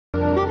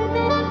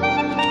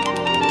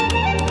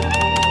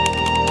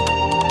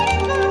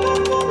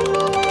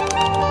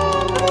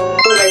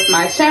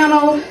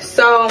channel.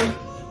 So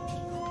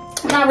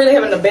I'm not really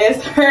having the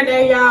best hair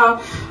day,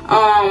 y'all.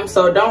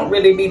 So don't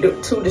really be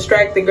too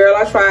distracted, girl.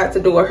 I tried to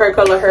do a hair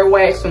color, hair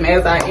wax from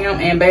As I Am,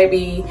 and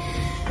baby,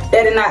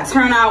 that did not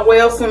turn out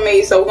well for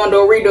me. So we're gonna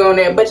do a redo on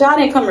that. But y'all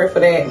didn't come here for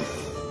that.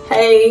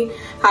 Hey,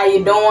 how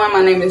you doing?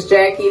 My name is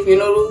Jackie. If you're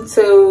new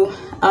to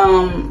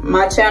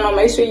my channel,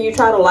 make sure you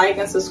try to like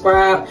and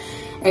subscribe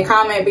and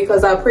comment,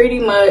 because I pretty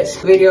much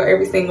video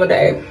every single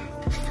day.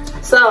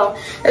 So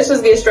let's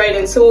just get straight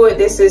into it.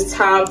 This is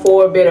Time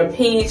for a Bitter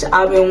Peach.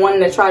 I've been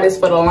wanting to try this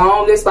for the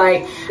longest,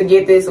 like to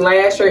get this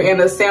last year in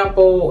a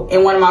sample,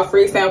 in one of my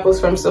free samples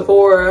from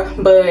Sephora,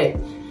 but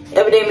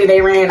evidently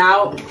they ran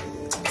out,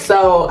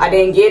 so I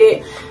didn't get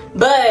it.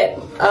 But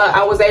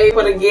I was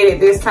able to get it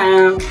this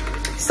time,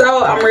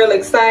 so I'm really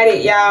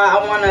excited, y'all.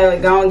 I want to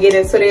go and get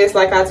into this.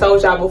 Like I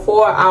told y'all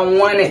before, I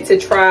wanted to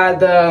try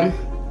the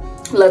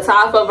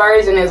Lataffa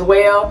version as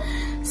well.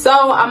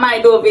 So I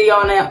might do a video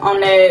on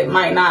that,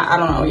 might not, I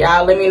don't know,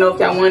 y'all. Let me know if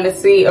y'all want to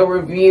see a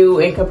review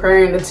and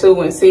comparing the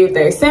two and see if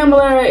they're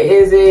similar.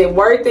 Is it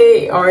worth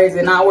it or is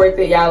it not worth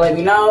it? Y'all let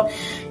me know.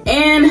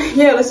 And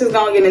yeah, let's just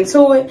go and get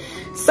into it.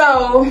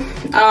 So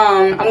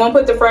I'm gonna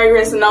put the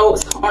fragrance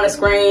notes on the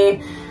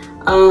screen.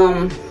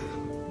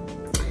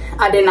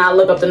 I did not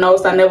look up the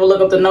notes. I never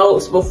look up the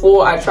notes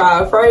before I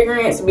try a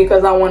fragrance,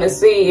 because I want to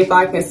see if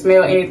I can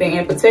smell anything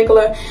in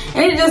particular.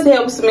 And it just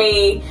helps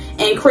me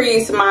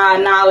increase my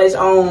knowledge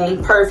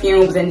on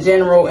perfumes in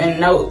general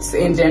and notes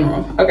in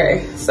general.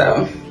 Okay,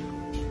 so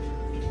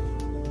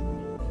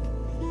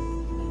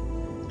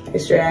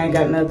make sure I ain't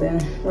got nothing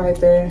right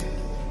there.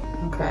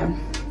 Okay.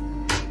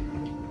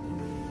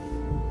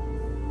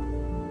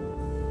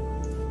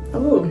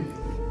 Ooh.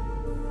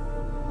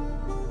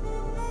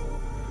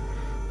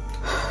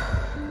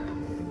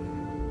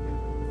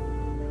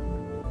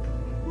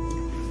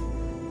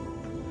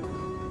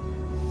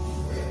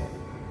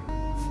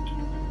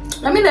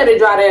 Let me let it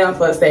dry down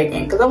for a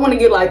second, because I want to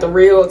get like the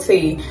real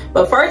tea.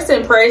 But first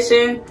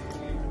impression,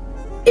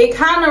 it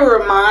kind of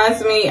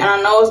reminds me, and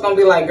I know it's going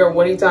to be like, girl,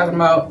 what are you talking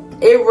about?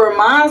 It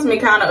reminds me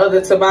kind of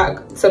the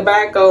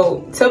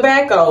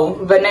tobacco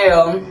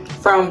vanilla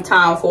from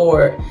Tom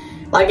Ford.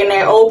 Like in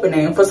that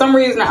opening. For some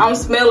reason, I'm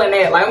smelling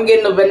that. Like I'm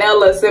getting the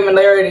vanilla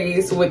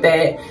similarities with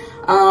that.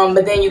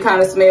 But then you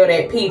kind of smell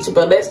that peach.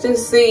 But let's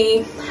just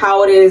see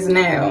how it is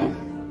now.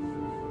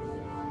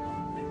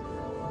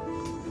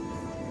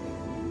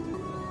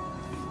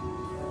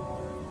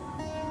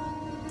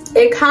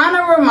 It kind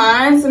of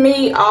reminds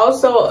me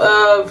also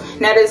of,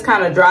 now that it's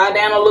kind of dried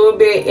down a little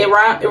bit, it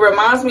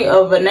reminds me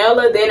of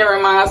vanilla. Then it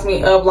reminds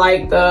me of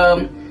like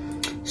the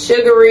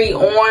sugary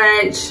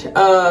orange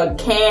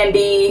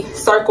candy,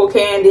 circle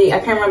candy. I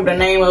can't remember the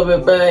name of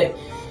it, but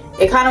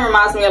it kind of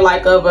reminds me of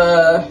like of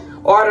a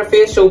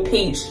artificial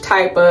peach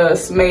type of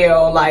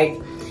smell. Like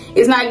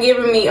it's not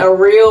giving me a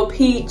real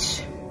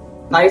peach.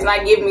 Like it's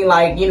not giving me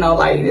like, you know,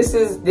 like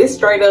this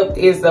straight up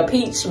is a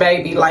peach,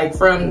 baby, like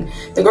from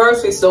the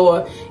grocery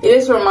store. It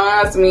just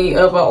reminds me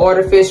of an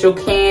artificial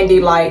candy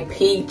like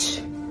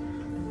peach,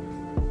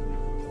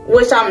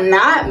 which I'm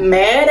not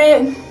mad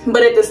at,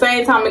 but at the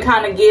same time it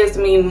kind of gives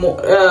me more,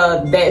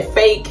 that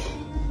fake,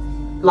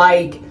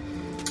 like,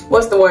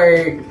 what's the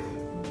word,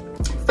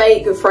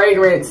 fake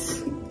fragrance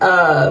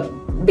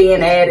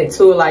being added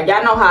to it. Like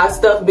y'all know how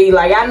stuff be.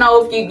 Like I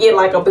know if you get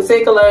like a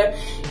particular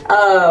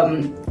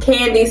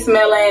candy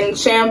smelling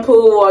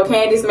shampoo or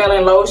candy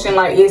smelling lotion,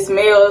 like it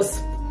smells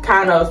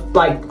kind of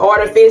like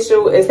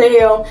artificial as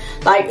hell.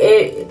 Like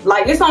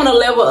it's on the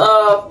level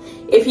of,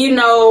 if you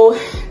know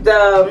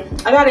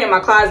I got it in my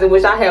closet,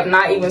 which I have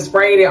not even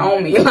sprayed it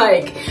on me,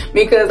 like,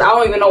 because I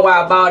don't even know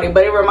why I bought it,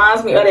 but it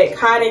reminds me of that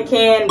cotton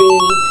candy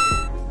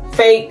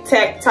fake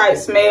tech type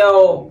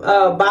smell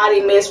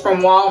body mist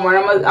from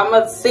Walmart. I'm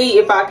gonna see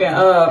if I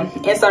can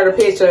insert a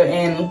picture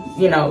and,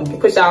 you know,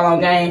 put y'all on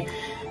game.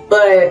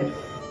 But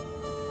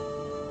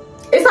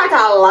it's like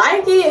I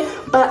like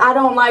it, but I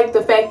don't like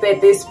the fact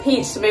that this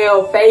peach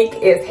smell fake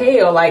as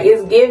hell. Like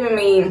it's giving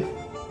me an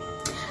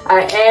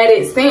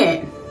added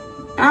scent.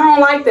 I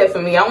don't like that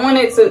for me. I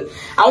wanted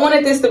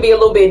this to be a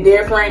little bit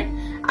different.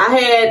 I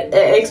had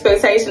an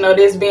expectation of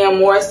this being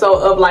more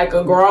so of like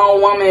a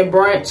grown woman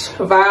brunch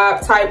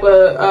vibe type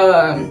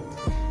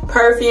of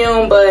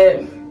perfume,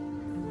 but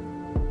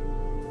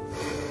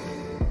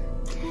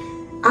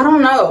I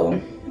don't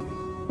know.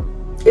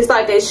 It's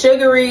like that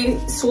sugary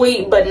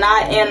sweet, but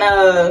not in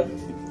a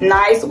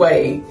nice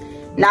way.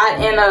 Not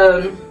in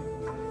a,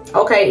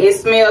 okay, it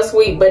smells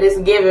sweet, but it's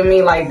giving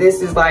me like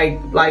this is like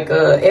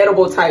a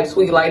edible type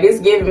sweet. Like it's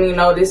giving me,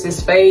 no, this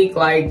is fake.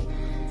 Like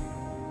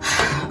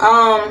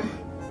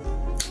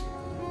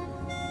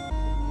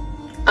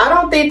I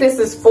don't think this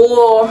is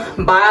full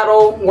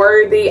bottle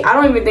worthy. I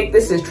don't even think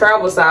this is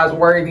travel size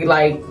worthy.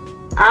 Like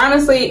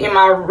honestly, in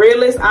my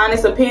realest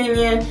honest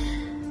opinion,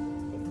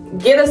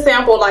 get a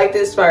sample like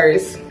this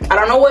first. I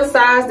don't know what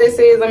size this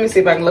is. Let me see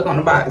if I can look on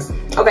the box.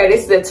 Okay,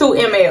 this is a 2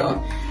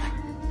 ml.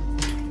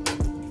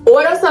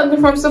 Order something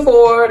from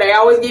Sephora. They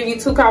always give you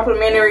 2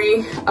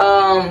 complimentary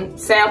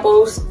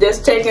samples.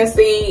 Just check and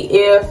see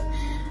if,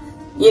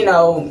 you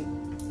know,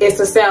 it's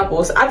the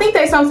samples. I think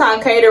they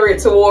sometimes cater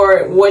it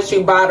toward what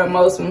you buy the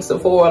most from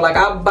Sephora. Like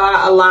I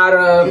buy a lot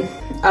of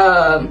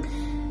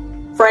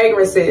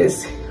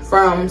fragrances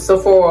from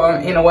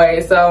Sephora in a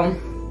way, so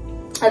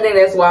I think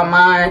that's why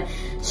mine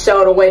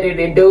show the way that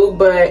it do.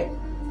 But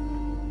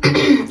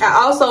I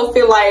also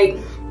feel like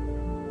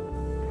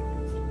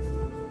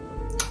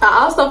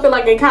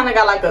it kind of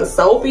got like a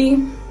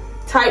soapy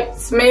type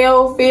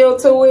smell feel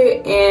to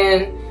it,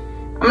 and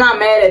I'm not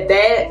mad at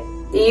that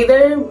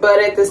either. But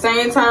at the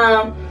same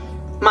time,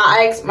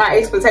 my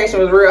expectation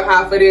was real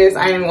high for this.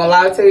 I ain't gonna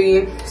lie to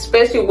you,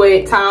 especially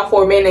with Tom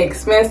Ford being an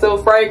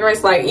expensive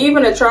fragrance. Like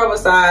even a travel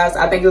size,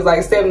 I think it's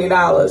like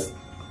 $70.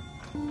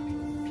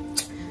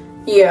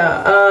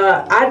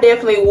 Yeah, I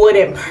definitely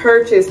wouldn't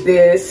purchase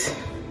this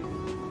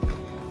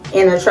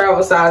in a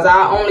travel size.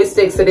 I only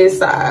stick to this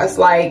size.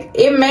 Like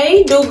it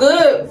may do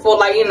good for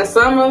like in the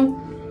summer,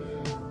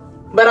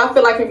 but I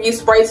feel like if you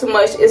spray too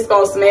much, it's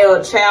gonna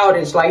smell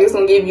childish. Like it's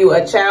gonna give you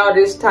a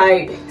childish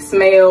type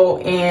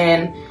smell,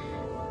 and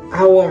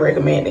I won't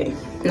recommend it.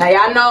 Now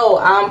y'all know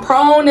I'm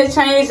prone to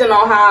changing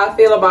on how I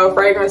feel about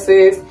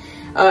fragrances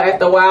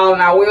after a while,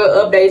 and I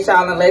will update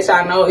y'all and let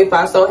y'all know if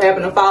I so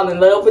happen to fall in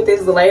love with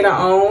this later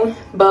on.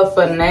 But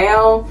for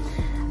now,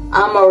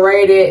 I'm gonna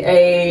rate it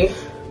a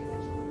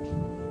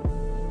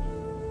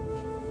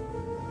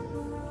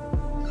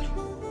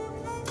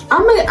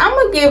I'm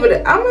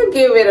gonna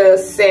give it a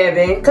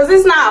 7, because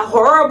it's not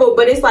horrible,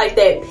 but it's like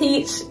that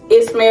peach,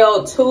 it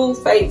smelled too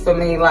fake for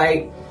me.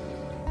 Like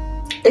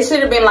it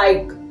should have been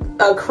like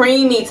a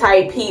creamy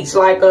type peach,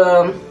 like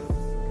a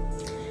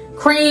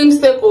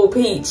creamsicle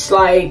peach,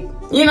 like,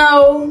 you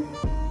know,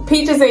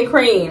 peaches and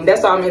cream.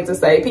 That's what I meant to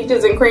say,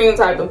 peaches and cream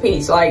type of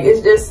peach. Like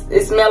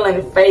it's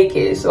smelling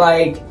fakeish,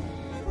 like,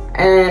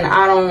 and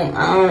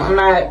I'm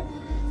not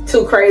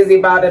too crazy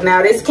about it.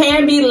 Now this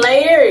can be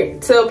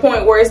layered to a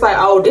point where it's like,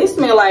 oh, this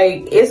smell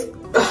like it's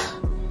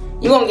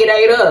you gonna get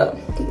ate up,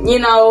 you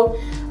know.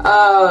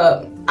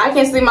 I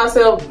can see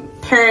myself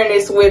pairing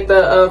this with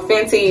the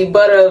Fenty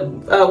butter,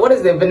 what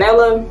is it,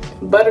 vanilla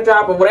butter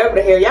drop or whatever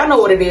the hell, y'all know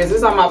what it is.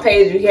 It's on my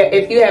page.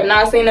 If you have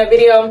not seen that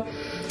video,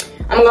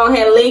 I'm gonna go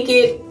ahead and link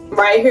it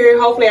right here.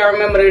 Hopefully I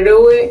remember to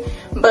do it.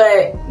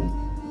 But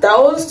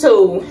those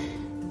two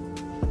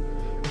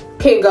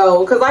can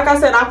go, because like I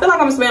said, I feel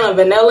like I'm smelling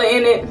vanilla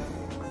in it.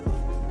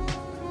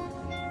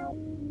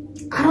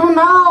 I don't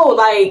know,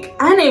 like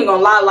I ain't even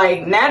gonna lie,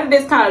 like now that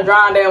this kind of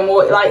drying down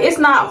more, like it's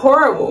not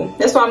horrible.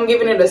 That's why I'm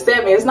giving it a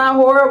 7. It's not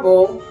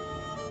horrible,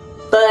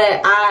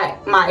 but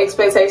my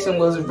expectation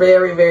was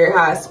very, very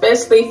high,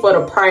 especially for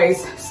the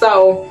price.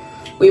 So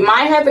we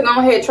might have to go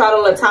ahead and try the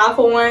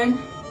Lataffa one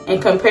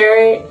and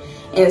compare it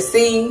and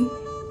see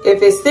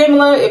if it's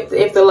similar,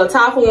 if the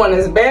Lataffa one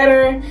is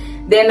better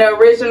than the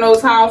original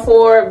Tom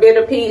Ford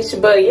Bitter Peach.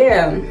 But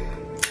yeah,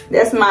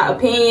 that's my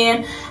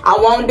opinion. I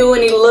won't do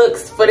any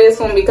looks for this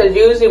one, because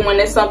usually when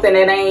it's something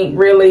that ain't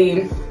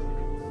really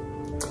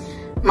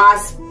my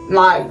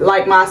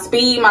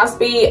speed,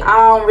 I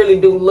don't really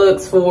do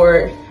looks for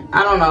it.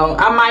 I don't know,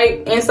 I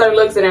might insert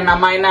looks in it and I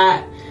might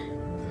not.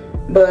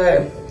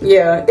 But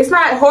yeah, it's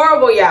not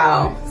horrible,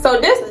 y'all. So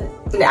this,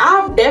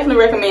 I definitely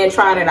recommend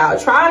trying it out.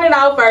 Trying it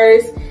out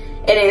first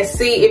and then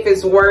see if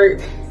it's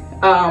worth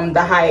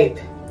the hype.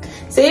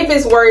 See if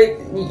it's worth,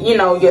 you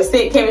know, your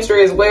scent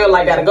chemistry as well.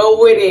 Like, gotta go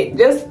with it.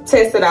 Just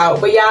test it out.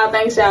 But y'all,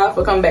 thanks y'all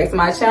for coming back to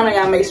my channel.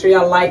 Y'all make sure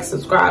y'all like,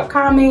 subscribe,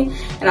 comment,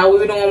 and I will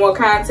be doing more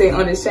content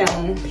on this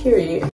channel, period.